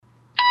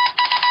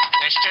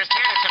This just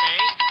handed to me.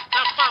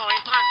 The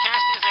following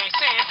podcast is a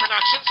Sand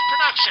Productions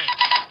production.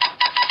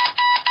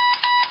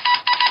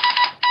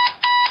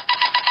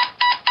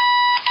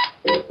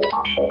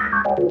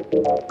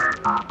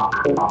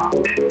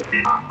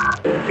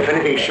 If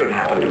anything should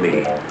happen to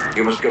me,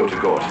 you must go to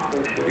court.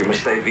 You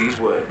must say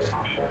these words: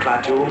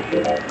 Klaatu,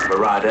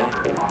 Barada,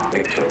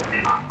 Nikto.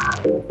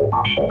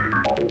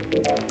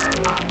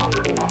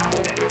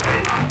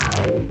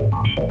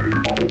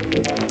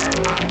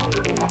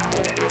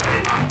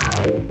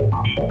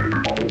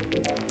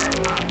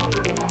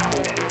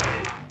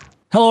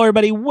 Hello,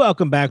 everybody.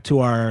 Welcome back to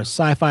our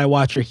Sci-Fi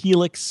Watcher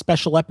Helix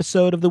special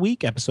episode of the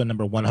week, episode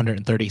number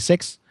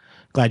 136.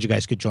 Glad you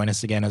guys could join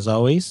us again, as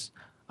always.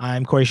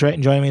 I'm Corey Schredt,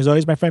 and joining me, as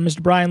always, my friend,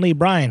 Mr. Brian Lee.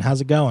 Brian,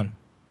 how's it going?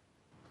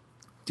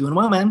 Doing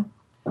well, man.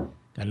 Got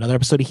another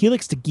episode of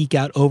Helix to geek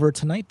out over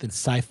tonight, the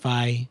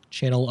Sci-Fi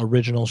Channel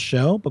original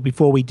show. But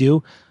before we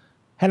do,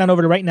 head on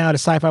over to right now to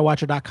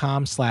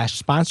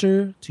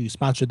sci-fiwatcher.com/sponsor to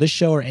sponsor this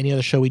show or any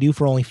other show we do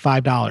for only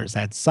 $5.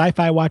 That's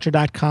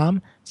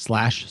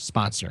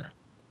sci-fiwatcher.com/sponsor.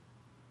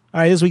 All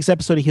right, this week's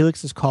episode of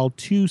Helix is called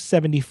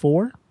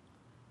 274,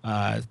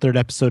 third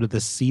episode of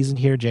this season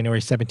here,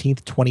 January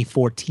 17th,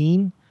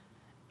 2014.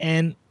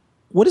 And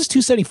what does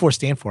 274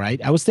 stand for? I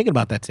was thinking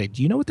about that today.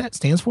 Do you know what that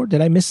stands for?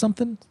 Did I miss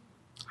something?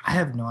 I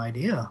have no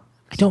idea.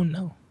 I don't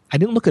know. I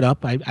didn't look it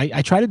up.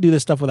 I try to do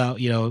this stuff without,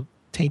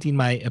 tainting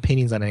my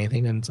opinions on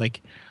anything. And it's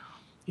like,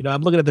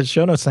 I'm looking at the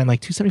show notes and I'm like,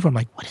 274. I'm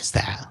like, what is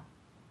that?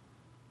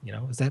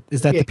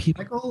 Is that the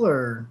people? Chemical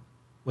or?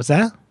 What's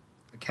that?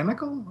 A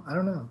chemical? I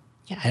don't know.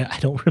 Yeah, I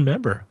don't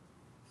remember.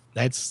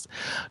 That's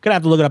gonna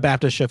have to look it up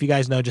after the show. If you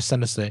guys know, just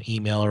send us an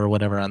email or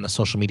whatever on the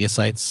social media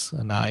sites,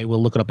 and I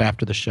will look it up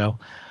after the show.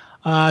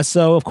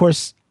 So, of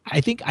course,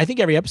 I think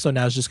every episode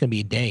now is just gonna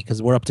be a day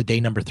because we're up to day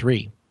number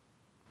 3.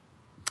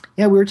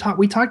 Yeah, we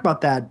talked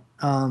about that,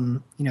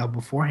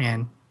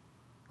 beforehand.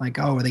 Like,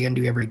 oh, are they gonna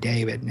do every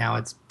day? But now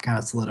it's kind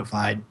of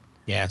solidified.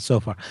 Yeah, so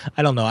far,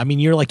 I don't know. I mean,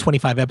 you're like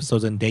 25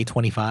 episodes, and day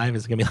 25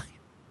 is gonna be like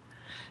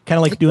kind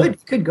of like doing.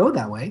 It could go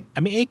that way. I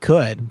mean, it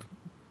could.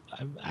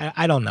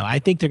 I don't know. I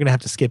think they're going to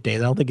have to skip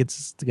days. I don't think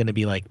it's going to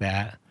be like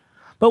that.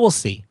 But we'll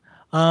see.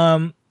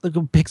 Look,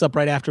 it picks up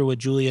right after with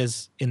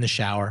Julia's in the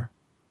shower.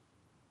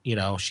 She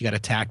got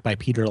attacked by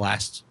Peter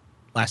last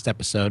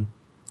episode.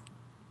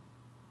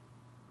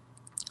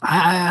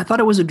 I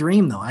thought it was a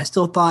dream, though. I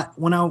still thought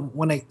when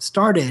I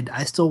started,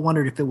 I still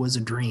wondered if it was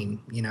a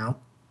dream,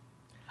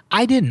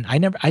 I didn't. I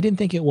didn't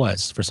think it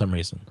was for some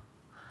reason.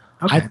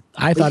 Okay.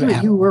 I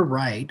thought you were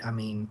right. I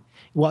mean,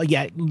 well,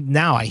 yeah.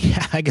 Now I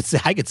could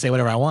say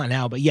whatever I want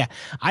now, but yeah,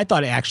 I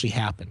thought it actually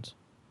happened.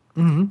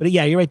 Mm-hmm. But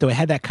yeah, you're right though. It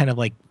had that kind of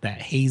like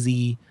that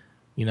hazy,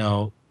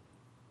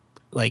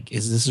 like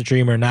is this a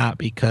dream or not?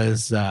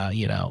 Because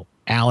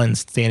Alan's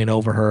standing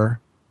over her,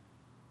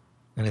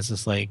 and it's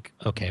just like,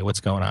 okay,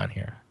 what's going on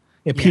here?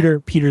 Yeah,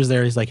 Peter's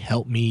there. He's like,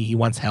 help me. He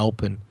wants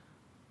help, and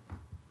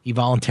he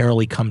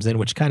voluntarily comes in,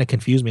 which kind of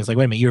confused me. It's like,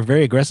 wait a minute, you were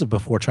very aggressive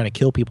before trying to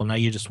kill people. Now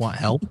you just want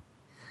help.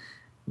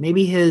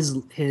 Maybe his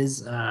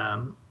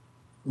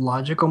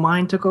logical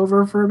mind took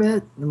over for a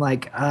bit.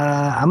 Like,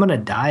 I'm gonna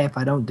die if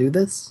I don't do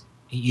this.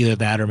 Either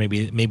that, or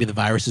maybe the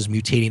virus is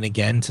mutating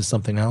again to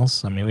something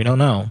else. I mean, we don't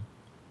know.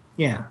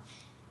 Yeah.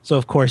 So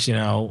of course, they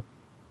want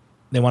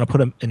to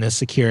put him in a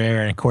secure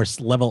area, and of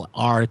course, level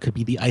R could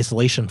be the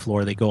isolation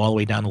floor. They go all the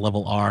way down to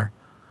level R.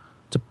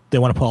 They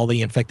want to put all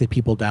the infected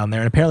people down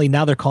there, and apparently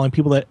now they're calling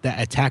people that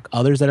attack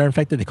others that are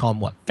infected. They call them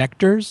what?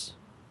 Vectors.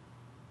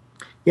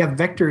 Yeah,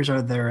 vectors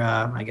are their,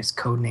 I guess,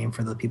 code name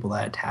for the people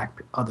that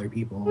attack other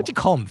people. What would you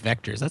call them,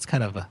 vectors? That's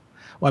kind of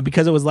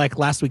because it was like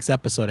last week's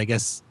episode, I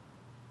guess.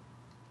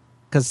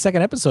 Because the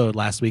second episode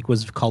last week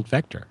was called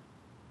Vector.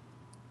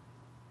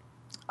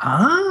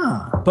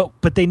 Ah.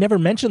 But they never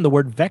mentioned the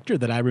word vector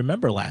that I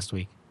remember last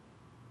week.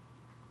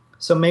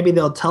 So maybe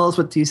they'll tell us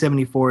what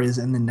 274 is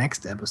in the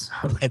next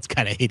episode. That's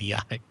kind of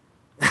idiotic.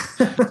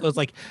 So it's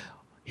like,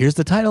 here's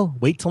the title.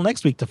 Wait till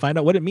next week to find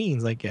out what it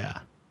means. Like,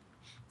 yeah.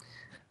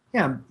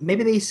 Yeah,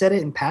 maybe they said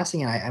it in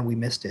passing and we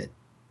missed it.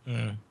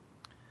 Mm.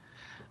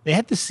 They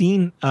had the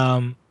scene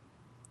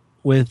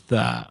with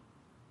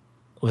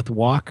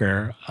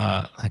Walker.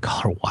 I call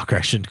her Walker.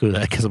 I shouldn't do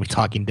that because I'm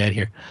Talking Dead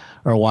here,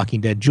 or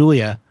Walking Dead.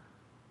 Julia,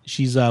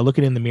 she's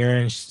looking in the mirror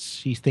and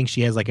she thinks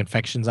she has like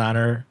infections on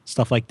her,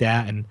 stuff like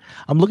that. And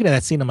I'm looking at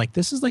that scene. I'm like,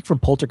 this is like from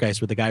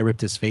Poltergeist where the guy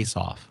ripped his face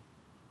off.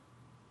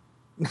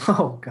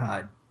 Oh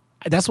God,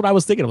 that's what I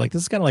was thinking of. Like,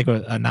 this is kind of like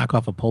a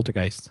knockoff of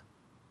Poltergeist.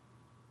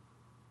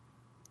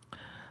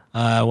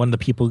 One of the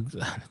people,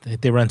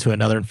 they run into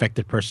another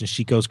infected person.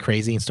 She goes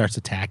crazy and starts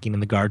attacking, and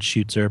the guard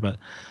shoots her. But,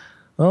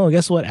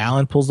 guess what?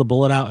 Alan pulls the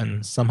bullet out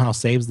and somehow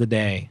saves the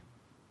day.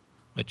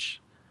 Which,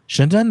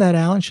 shouldn't have done that,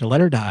 Alan. Should have let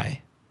her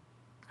die.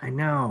 I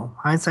know.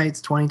 Hindsight's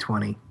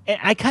 2020. And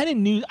I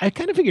kind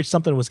of figured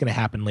something was going to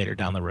happen later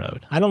down the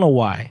road. I don't know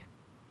why.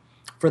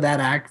 For that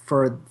act,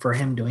 for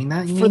him doing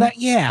that, for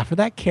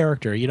that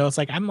character. It's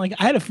like, I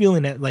had a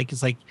feeling that like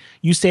it's like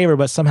you save her,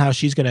 but somehow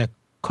she's going to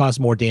cause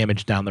more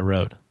damage down the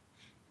road.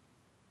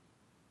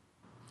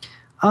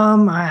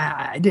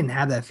 I didn't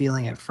have that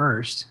feeling at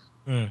first.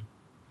 Mm.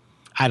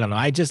 I don't know.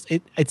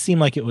 It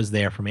seemed like it was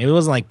there for me. It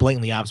wasn't like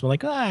blatantly obvious. But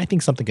like, I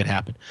think something could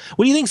happen.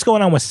 What do you think's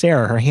going on with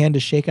Sarah? Her hand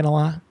is shaking a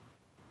lot.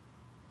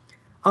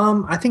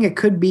 I think it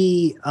could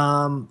be,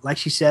 like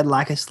she said,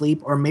 lack of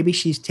sleep, or maybe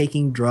she's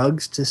taking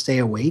drugs to stay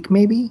awake.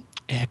 Maybe.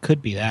 Yeah, it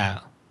could be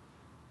that.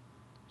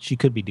 She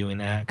could be doing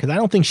that because I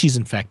don't think she's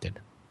infected.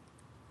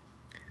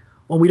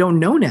 Well, we don't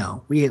know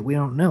now. We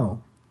don't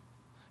know.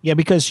 Yeah,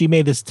 because she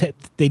made this.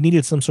 They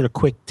needed some sort of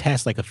quick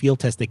test, like a field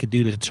test they could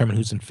do to determine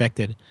who's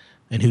infected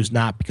and who's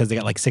not, because they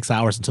got like 6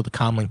 hours until the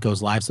comlink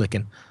goes live, so they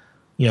can,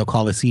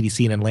 call the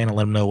CDC in Atlanta,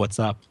 let them know what's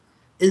up.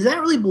 Is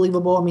that really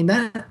believable? I mean,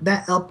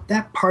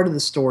 that part of the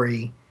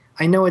story,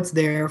 I know it's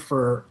there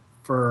for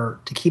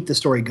to keep the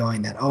story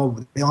going. That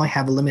they only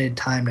have a limited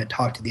time to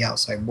talk to the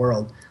outside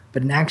world,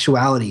 but in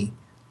actuality,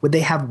 would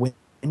they have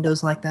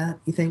windows like that?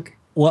 You think?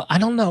 Well, I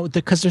don't know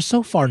because they're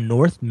so far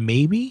north.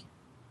 Maybe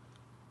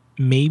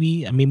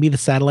the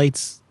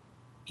satellites.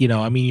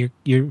 I mean,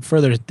 you're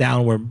further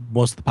down where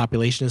most of the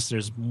population is.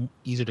 There's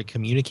easier to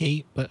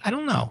communicate, but I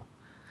don't know.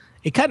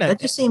 It kind of that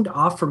just seemed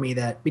off for me.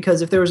 That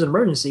because if there was an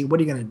emergency, what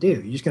are you going to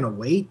do? You're just going to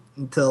wait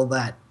until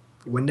that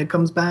window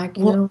comes back.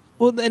 You know?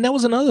 Well, and that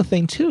was another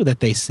thing too that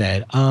they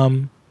said.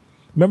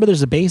 Remember,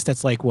 there's a base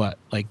that's like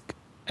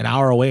an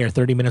hour away or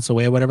 30 minutes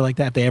away or whatever like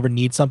that. If they ever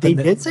need something,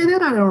 they did say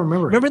that. I don't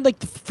remember. Remember, like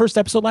the first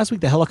episode last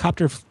week, the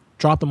helicopter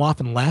dropped them off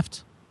and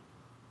left,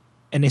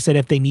 and they said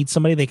if they need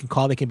somebody, they can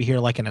call. They can be here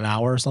like in an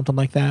hour or something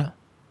like that.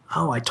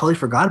 Oh, I totally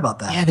forgot about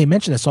that. Yeah, they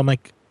mentioned it. So I'm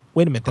like,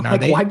 wait a minute.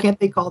 Then why can't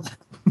they call them?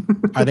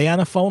 Are they on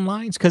the phone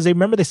lines? Because they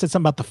said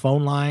something about the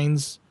phone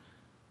lines.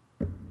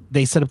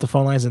 They set up the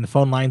phone lines and the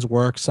phone lines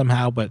work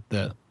somehow, but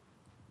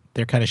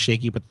they're kind of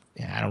shaky. But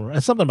yeah, I don't.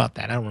 Something about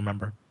that. I don't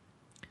remember.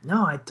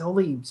 No, I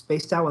totally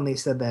spaced out when they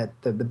said that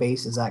the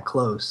base is that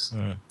close.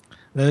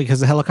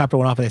 Because the helicopter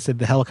went off and they said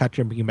the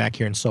helicopter being back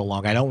here in so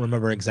long. I don't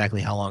remember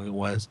exactly how long it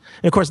was.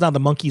 And of course now the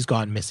monkey's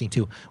gone missing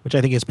too, which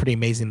I think is pretty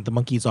amazing. The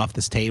monkey's off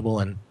this table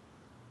and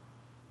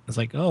it's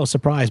like, oh,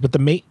 surprise. But the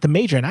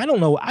major, and I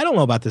don't know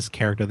about this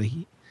character.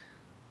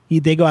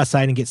 They go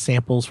outside and get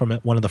samples from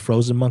one of the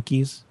frozen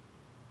monkeys.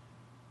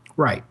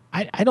 Right.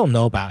 I don't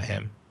know about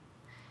him.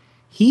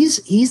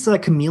 He's a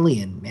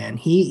chameleon, man.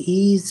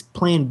 He's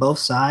playing both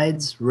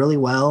sides really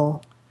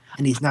well,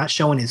 and he's not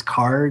showing his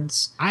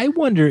cards. I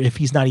wonder if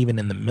he's not even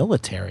in the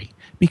military,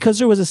 because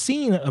there was a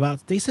scene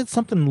they said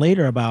something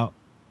later about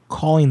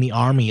calling the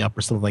army up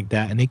or something like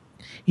that, and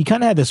he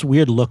kind of had this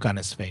weird look on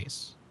his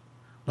face.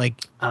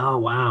 Like, oh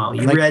wow,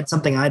 you read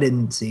something I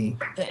didn't see.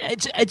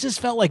 It just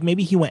felt like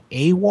maybe he went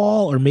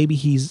AWOL, or maybe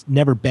he's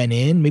never been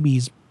in. Maybe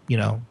he's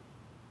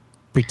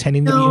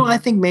pretending to be. No, I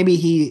think maybe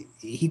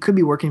he could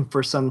be working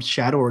for some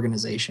shadow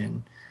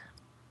organization.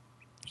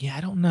 Yeah,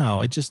 I don't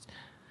know. It just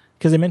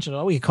because they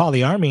mentioned, we could call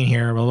the army in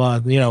here, blah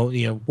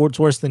blah. What's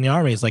worse than the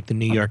army is like the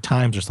New York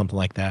Times or something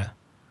like that.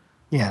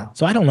 Yeah.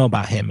 So I don't know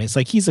about him. It's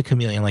like he's a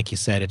chameleon, like you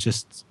said. It's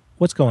just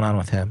what's going on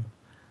with him.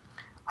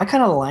 I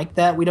kind of like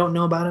that we don't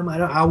know about him.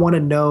 I want to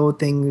know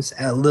things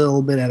a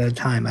little bit at a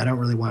time. I don't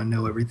really want to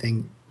know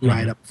everything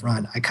right up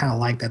front. I kind of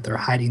like that they're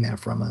hiding that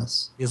from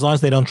us. As long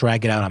as they don't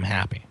drag it out, I'm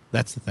happy.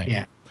 That's the thing.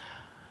 Yeah.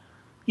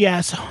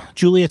 Yeah, so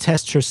Julia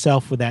tests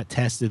herself with that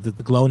test. The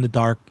glow in the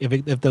dark.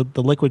 If the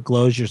liquid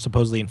glows, you're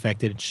supposedly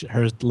infected.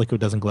 Her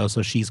liquid doesn't glow,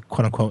 so she's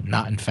quote unquote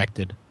not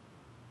infected.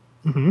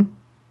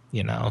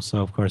 Mm-hmm.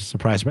 So of course,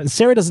 surprise. But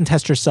Sarah doesn't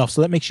test herself,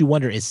 so that makes you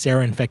wonder: is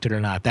Sarah infected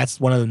or not? That's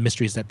one of the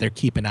mysteries that they're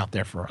keeping out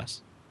there for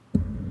us.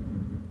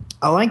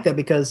 I like that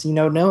because you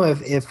don't know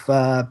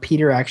if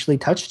Peter actually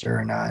touched her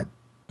or not.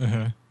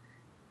 Mm-hmm.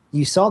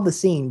 You saw the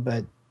scene,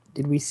 but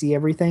did we see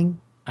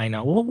everything? I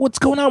know. Well, what's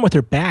going on with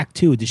her back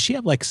too? Did she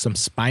have like some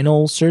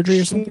spinal surgery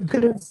or something?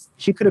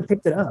 She could have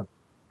picked it up.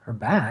 Her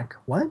back?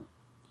 What?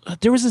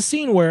 There was a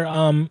scene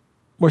where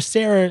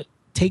Sarah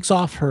takes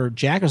off her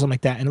jacket or something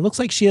like that, and it looks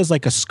like she has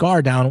like a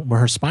scar down where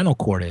her spinal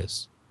cord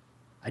is.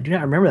 I do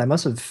not remember that. I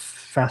must have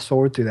fast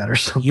forward through that or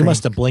something. You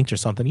must have blinked or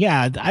something.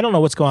 Yeah, I don't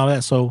know what's going on with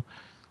that. So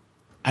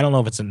I don't know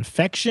if it's an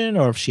infection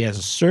or if she has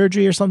a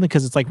surgery or something,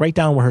 because it's like right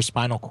down where her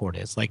spinal cord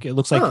is. Like it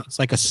looks like it's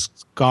like a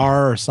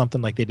scar or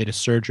something, like they did a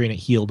surgery and it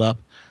healed up.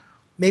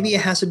 Maybe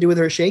it has to do with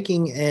her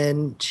shaking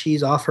and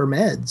she's off her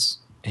meds.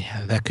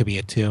 Yeah, that could be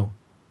it too.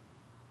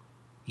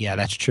 Yeah,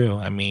 that's true.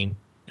 I mean,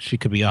 she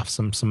could be off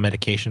some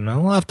medication.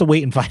 I'll have to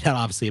wait and find out,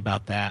 obviously,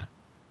 about that.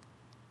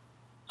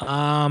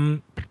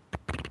 What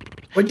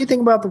do you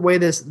think about the way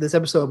this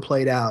episode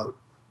played out?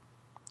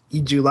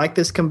 Did you like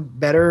this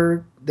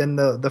better than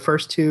the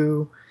first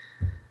two?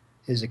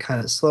 Is it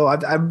kind of slow?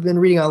 I've been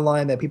reading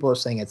online that people are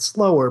saying it's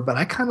slower, but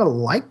I kind of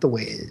like the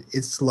way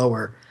it's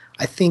slower.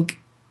 I think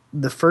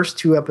the first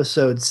two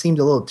episodes seemed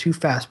a little too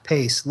fast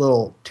paced, a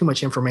little too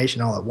much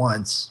information all at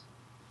once.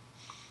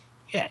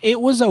 Yeah, it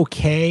was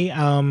okay.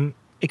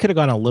 It could have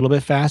gone a little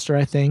bit faster,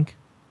 I think.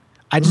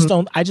 I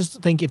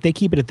just think if they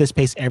keep it at this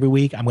pace every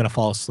week, I'm going to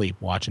fall asleep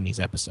watching these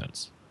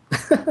episodes.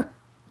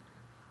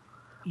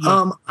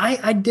 Yeah.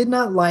 I did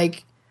not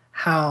like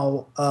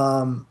how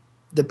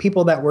the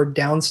people that were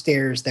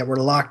downstairs that were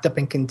locked up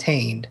and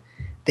contained,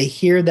 they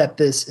hear that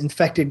this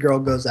infected girl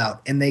goes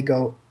out, and they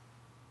go,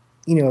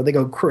 they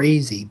go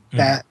crazy,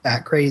 bat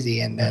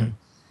crazy, and then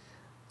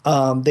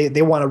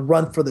they want to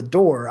run for the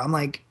door. I'm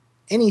like,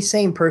 any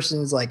sane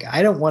person is like,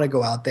 I don't want to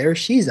go out there.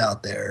 She's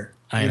out there.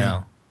 I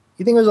know.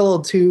 You think it was a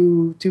little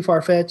too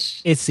far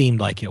fetched? It seemed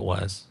like it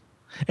was.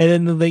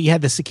 And then you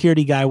had the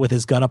security guy with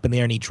his gun up in the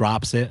air and he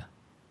drops it.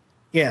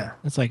 Yeah.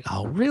 It's like,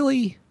 oh,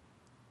 really?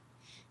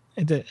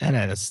 And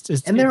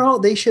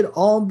they should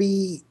all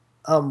be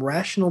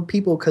rational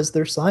people because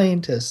they're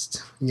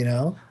scientists,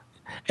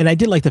 And I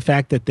did like the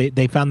fact that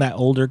they found that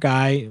older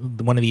guy,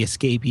 one of the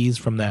escapees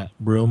from that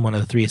room, one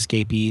of the 3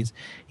 escapees.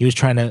 He was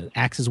trying to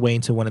axe his way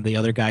into one of the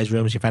other guys'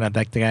 rooms. You found out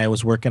that the guy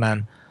was working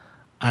on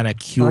a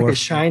cure. Like a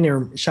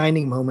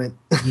shining moment.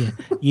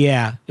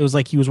 Yeah. It was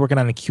like he was working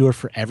on a cure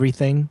for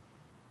everything,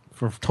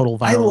 for total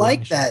viral. I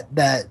like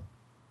that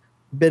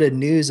bit of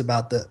news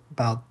about the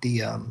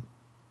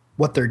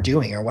what they're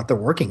doing or what they're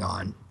working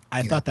on.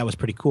 I thought that was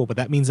pretty cool, but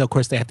that means, of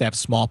course, they have to have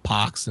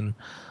smallpox and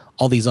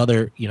all these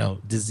other,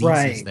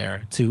 diseases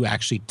there to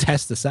actually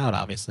test this out,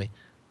 obviously.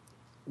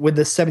 With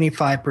the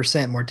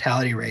 75%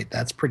 mortality rate,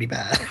 that's pretty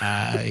bad.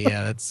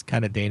 Yeah, that's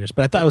kind of dangerous.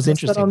 But I thought it was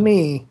interesting. That on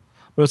me.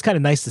 But it was kind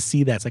of nice to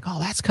see that. It's like, oh,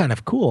 that's kind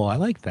of cool. I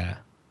like that.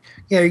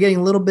 Yeah, you're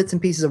getting little bits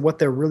and pieces of what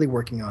they're really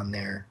working on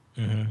there.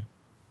 Mm-hmm.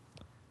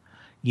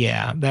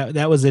 Yeah,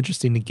 that was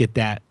interesting to get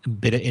that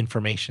bit of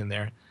information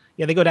there.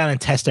 Yeah, they go down and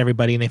test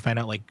everybody, and they find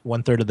out like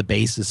 1/3 of the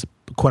base is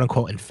quote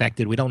unquote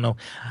infected. We don't know.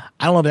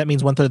 I don't know if that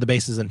means 1/3 of the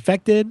base is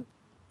infected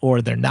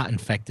or they're not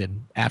infected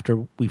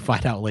after we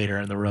find out later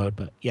in the road.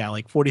 But yeah,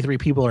 like 43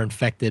 people are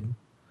infected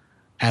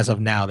as of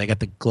now. They got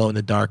the glow in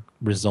the dark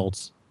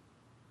results.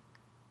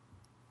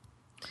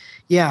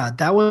 Yeah,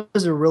 that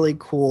was a really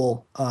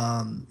cool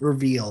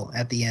reveal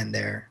at the end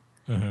there.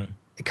 Mm-hmm.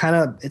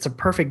 It's a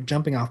perfect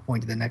jumping off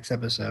point to the next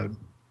episode.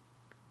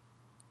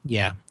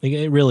 Yeah,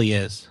 it really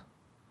is.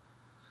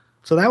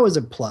 So that was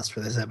a plus for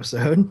this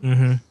episode.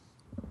 Mm-hmm.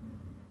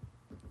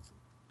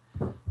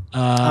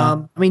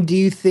 Do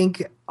you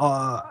think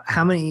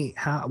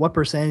what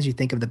percentage you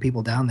think of the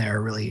people down there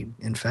are really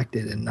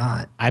infected and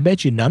not? I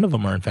bet you none of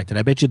them are infected.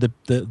 I bet you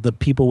the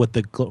people with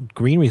the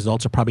green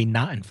results are probably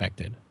not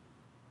infected.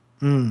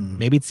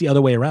 Maybe it's the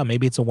other way around.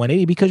 Maybe it's a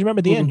 180 because remember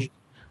at the end,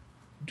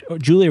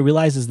 Julia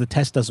realizes the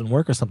test doesn't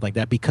work or something like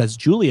that because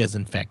Julia is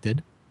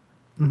infected,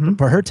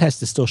 but her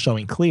test is still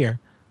showing clear.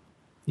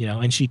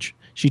 And she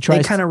tries.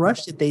 They kind of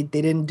rushed it. They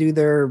didn't do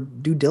their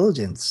due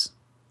diligence.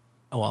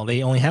 Oh, well,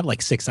 they only had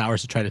like 6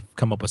 hours to try to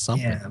come up with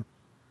something. Yeah.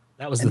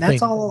 That was the thing.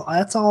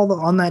 That's all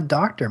on that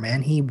doctor,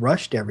 man. He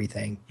rushed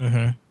everything.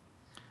 Mm-hmm.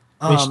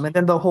 And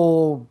then the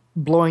whole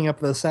blowing up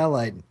the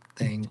satellite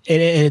thing.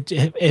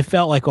 It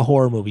felt like a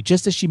horror movie.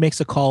 Just as she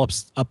makes a call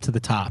up to the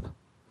top.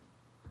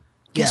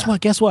 Guess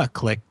what?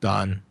 Click,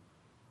 done.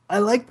 I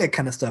like that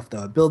kind of stuff,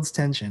 though. It builds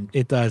tension.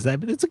 It does.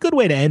 It's a good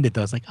way to end it,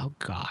 though. It's like, oh,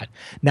 God.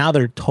 Now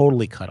they're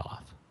totally cut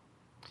off.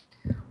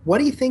 What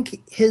do you think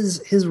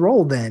his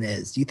role then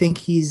is? Do you think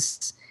he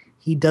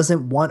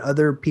doesn't want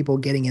other people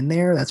getting in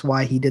there? That's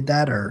why he did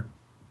that? Or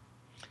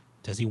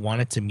does he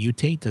want it to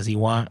mutate? Does he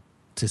want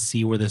to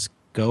see where this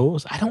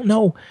goes? I don't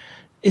know.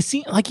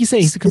 Like you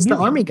say, he's the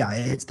army guy.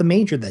 It's the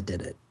major that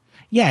did it.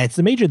 Yeah, it's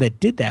the major that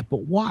did that.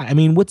 But why? I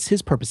mean, what's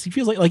his purpose? He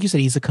feels like you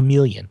said, he's a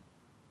chameleon.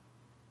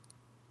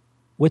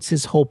 What's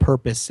his whole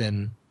purpose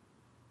in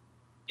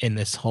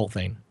this whole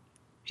thing?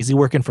 Is he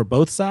working for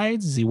both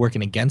sides? Is he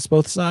working against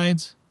both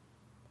sides?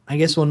 I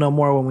guess we'll know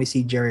more when we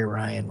see Jerry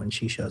Ryan when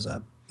she shows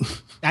up.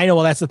 I know.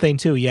 Well, that's the thing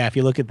too. Yeah, if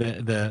you look at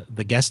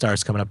the guest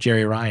stars coming up,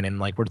 Jerry Ryan, and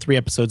like we're 3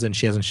 episodes in,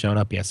 she hasn't shown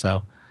up yet,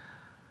 so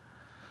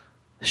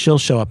she'll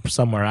show up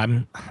somewhere. I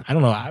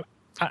don't know.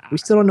 We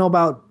still don't know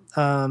about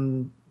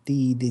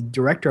the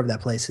director of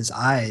that place. His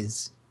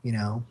eyes,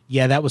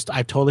 Yeah,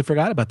 I totally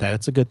forgot about that.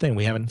 It's a good thing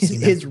we haven't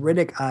seen his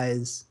Riddick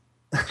eyes.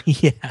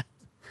 Yeah,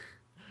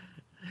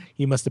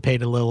 he must have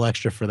paid a little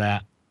extra for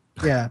that.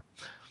 Yeah,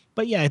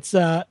 but yeah,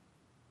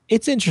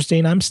 it's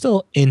interesting. I'm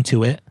still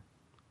into it.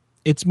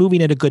 It's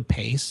moving at a good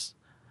pace.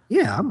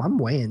 Yeah, I'm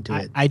way into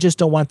it. I just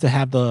don't want to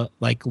have the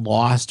like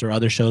Lost or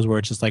other shows where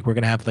it's just like we're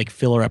gonna have like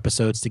filler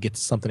episodes to get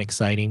to something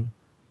exciting.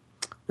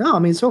 No, I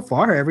mean so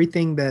far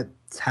everything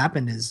that's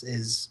happened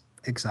is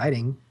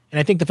exciting. And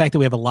I think the fact that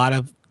we have a lot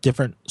of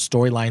different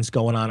storylines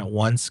going on at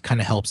once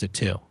kind of helps it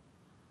too.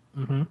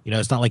 Mm-hmm.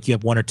 It's not like you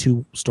have 1 or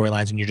 2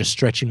 storylines and you're just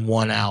stretching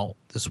one out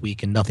this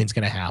week and nothing's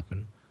gonna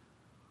happen.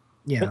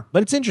 Yeah,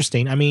 but it's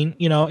interesting. I mean,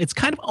 it's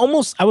kind of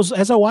almost.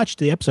 As I watched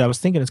the episode, I was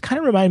thinking it's kind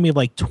of reminding me of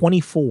like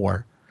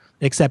 24,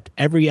 except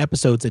every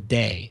episode's a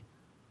day.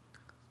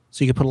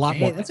 So you could put a lot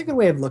more. That's a good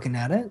way of looking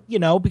at it.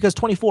 Because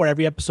 24,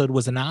 every episode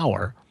was an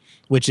hour,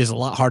 which is a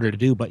lot harder to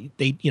do. But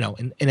they,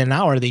 in an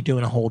hour they do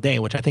in a whole day,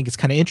 which I think is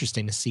kind of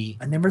interesting to see.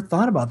 I never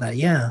thought about that.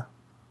 Yeah,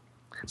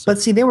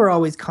 but see, they were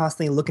always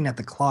constantly looking at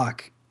the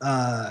clock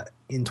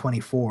in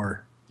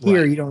 24.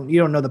 Here, you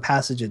don't know the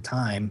passage of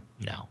time.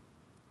 No.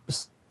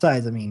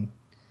 Besides, I mean,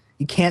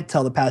 you can't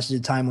tell the passage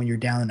of time when you're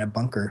down in a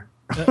bunker.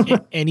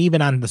 And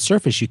even on the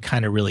surface, you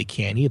kind of really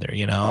can't either.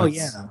 Oh,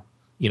 yeah.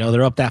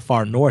 they're up that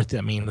far north.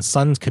 I mean, the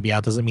sun could be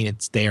out. Doesn't mean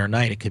it's day or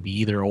night. It could be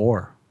either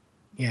or.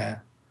 Yeah.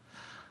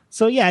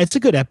 So yeah, it's a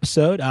good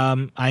episode.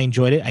 I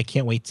enjoyed it. I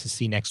can't wait to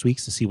see next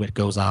week's to see what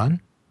goes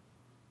on.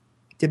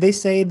 Did they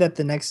say that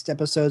the next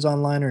episode's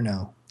online or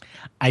no?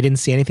 I didn't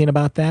see anything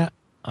about that.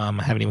 I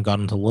haven't even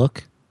gotten to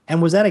look.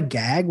 And was that a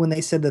gag when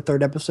they said the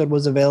third episode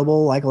was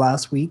available like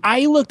last week?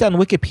 I looked on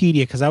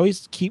Wikipedia because I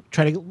always keep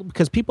trying to,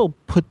 because people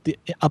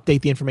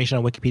update the information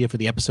on Wikipedia for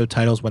the episode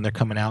titles when they're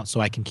coming out, so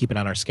I can keep it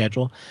on our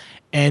schedule.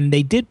 And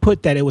they did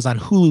put that it was on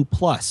Hulu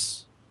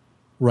Plus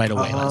right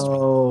away last week.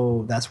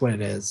 Oh, that's what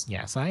it is.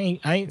 Yeah, so I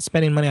ain't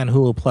spending money on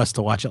Hulu Plus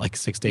to watch it like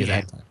 6 days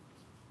ahead of time.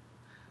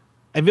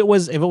 If it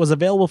was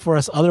available for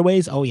us other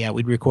ways, oh yeah,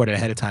 we'd record it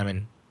ahead of time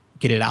and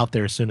get it out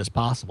there as soon as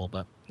possible.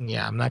 But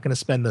yeah, I'm not going to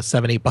spend the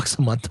 $7-8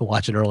 a month to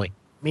watch it early.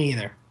 Me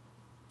either.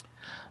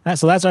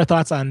 So that's our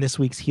thoughts on this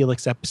week's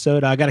Helix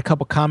episode. I got a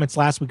couple comments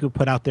last week we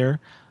put out there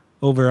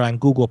over on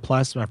Google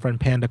Plus. My friend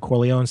Panda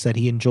Corleone said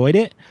he enjoyed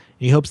it.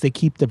 He hopes they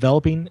keep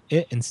developing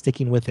it and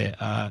sticking with it.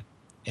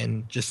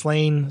 And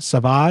Ghislaine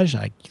Savage,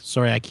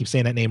 sorry I keep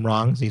saying that name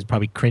wrong. So he's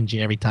probably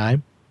cringing every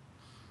time.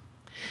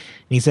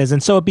 And he says,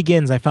 and so it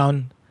begins. I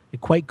found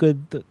it quite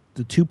good, the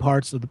two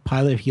parts of the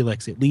pilot of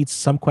Helix. It leads to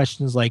some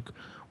questions like,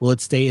 will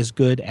it stay as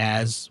good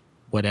as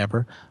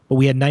whatever? But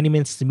we had 90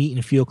 minutes to meet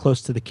and feel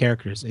close to the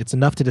characters. It's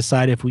enough to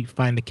decide if we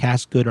find the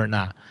cast good or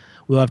not.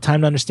 We'll have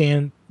time to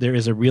understand there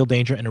is a real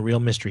danger and a real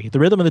mystery. The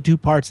rhythm of the two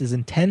parts is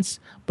intense,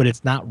 but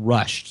it's not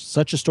rushed.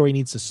 Such a story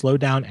needs to slow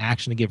down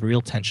action to give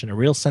real tension, a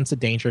real sense of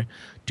danger,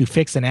 to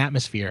fix an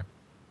atmosphere.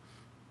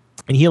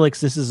 In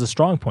Helix, this is a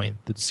strong point.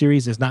 The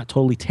series is not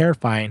totally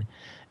terrifying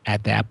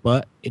at that,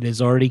 but it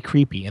is already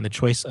creepy, and the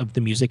choice of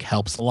the music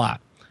helps a lot.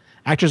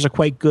 Actors are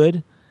quite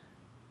good,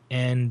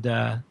 and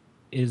it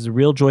is a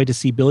real joy to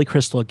see Billy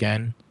Crystal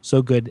again.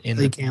 So good in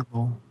Billy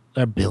Campbell.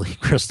 Billy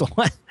Crystal.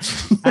 I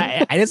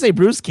didn't say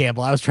Bruce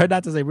Campbell. I was trying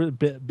not to say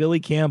Billy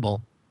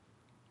Campbell.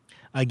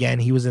 Again,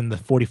 he was in the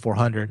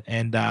 4400,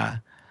 and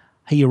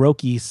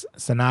Hiroki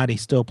Sanadi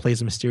still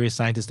plays a mysterious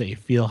scientist that you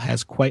feel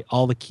has quite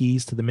all the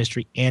keys to the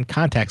mystery and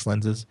contact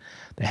lenses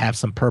that have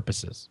some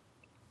purposes.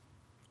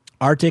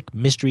 Arctic,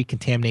 mystery,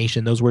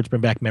 contamination, those words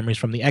bring back memories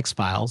from the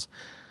X-Files.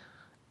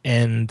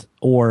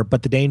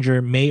 But the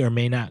danger may or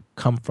may not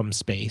come from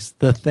space.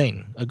 The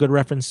Thing, a good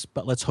reference,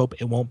 but let's hope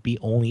it won't be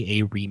only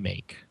a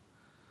remake.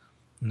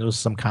 And those are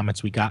some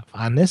comments we got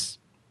on this.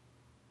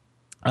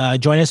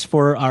 Join us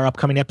for our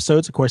upcoming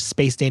episodes. Of course,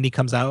 Space Dandy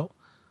comes out,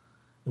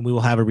 and we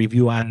will have a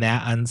review on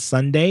that on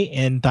Sunday.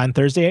 And on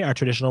Thursday, our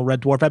traditional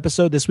Red Dwarf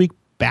episode. This week,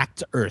 Back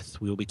to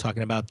Earth. We will be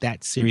talking about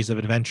that series of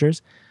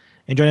adventures.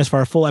 And join us for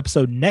our full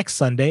episode next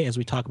Sunday as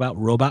we talk about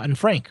Robot and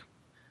Frank. I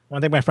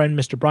want to thank my friend,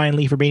 Mr. Brian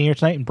Lee, for being here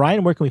tonight. And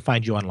Brian, where can we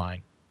find you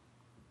online?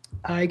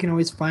 You can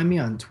always find me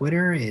on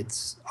Twitter.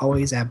 It's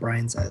always at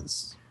Brian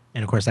Says.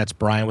 And, of course, that's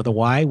Brian with a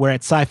Y. We're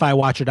at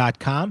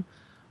sci-fiwatcher.com.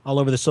 All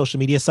over the social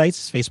media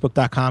sites,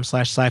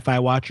 facebook.com/sci-fi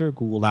watcher,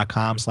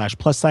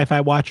 google.com/plus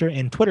sci-fi watcher,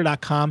 and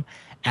twitter.com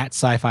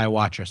 @sci-fi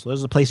watcher. So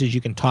those are the places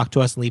you can talk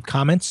to us and leave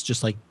comments,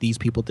 just like these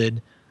people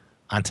did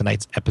on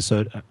tonight's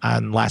episode,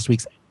 on last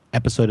week's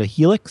episode of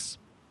Helix.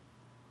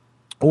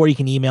 Or you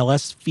can email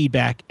us,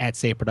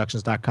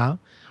 feedback@saveproductions.com.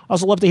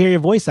 Also love to hear your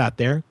voice out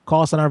there.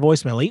 Call us on our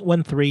voicemail,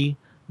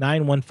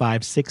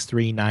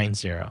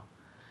 813-915-6390.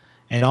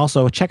 And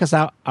also check us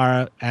out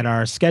at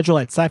our schedule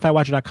at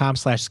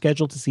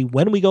sci-fiwatcher.com/schedule to see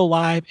when we go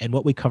live and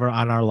what we cover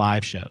on our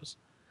live shows.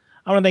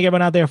 I want to thank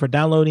everyone out there for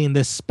downloading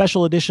this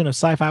special edition of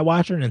Sci-Fi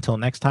Watcher. And until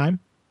next time,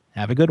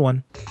 have a good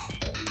one.